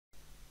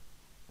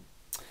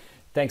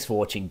Thanks for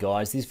watching,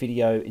 guys. This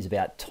video is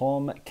about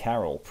Tom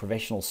Carroll,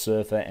 professional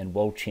surfer and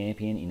world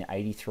champion in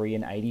 83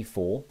 and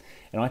 84.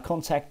 And I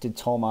contacted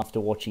Tom after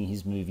watching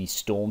his movie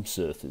Storm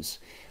Surfers,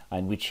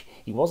 in which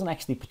he wasn't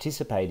actually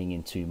participating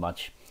in too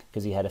much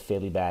because he had a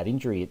fairly bad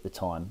injury at the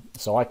time.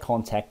 So I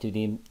contacted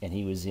him, and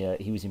he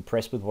was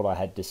impressed with what I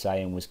had to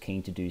say and was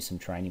keen to do some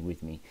training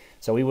with me.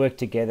 So we worked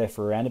together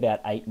for around about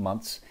 8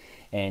 months,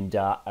 and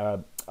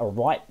a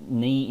right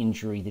knee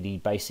injury that he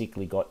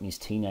basically got in his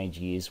teenage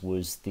years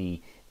was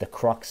the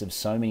crux of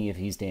so many of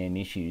his damn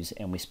issues.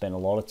 And we spent a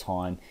lot of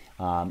time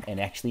and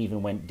actually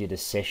even did a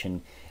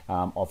session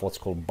of what's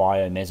called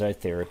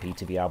biomesotherapy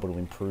to be able to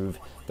improve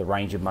the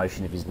range of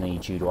motion of his knee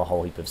due to a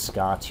whole heap of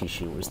scar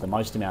tissue. It was the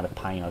most amount of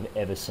pain I've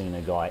ever seen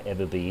a guy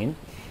ever be in.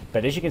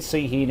 But as you can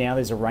see here now,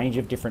 there's a range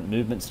of different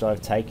movements that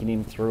I've taken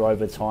him through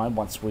over time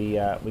once we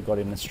got him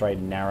in the straight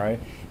and narrow.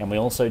 And we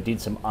also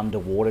did some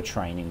underwater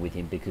training with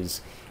him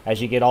because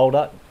as you get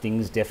older,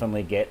 things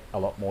definitely get a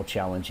lot more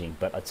challenging.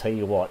 But I tell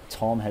you what,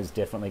 Tom has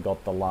definitely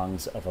got the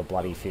lungs of a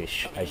bloody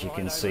fish, as you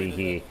can see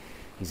here.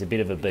 He's a bit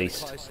of a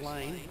beast.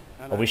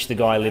 I wish the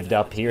guy lived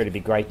up here. It'd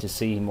be great to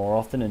see him more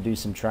often and do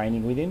some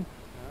training with him.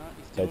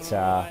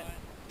 But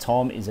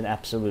Tom is an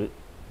absolute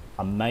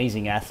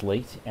amazing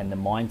athlete, and the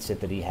mindset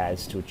that he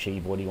has to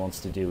achieve what he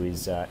wants to do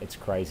is it's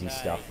crazy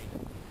stuff.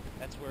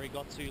 That's where he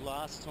got to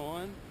last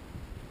time.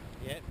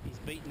 Yep, he's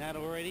beaten that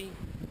already.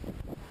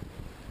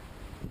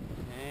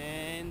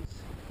 And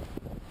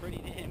pretty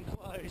damn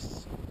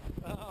close.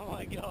 Oh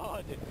my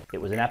God.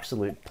 It was an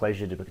absolute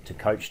pleasure to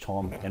coach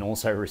Tom and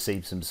also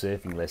receive some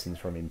surfing lessons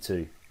from him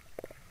too.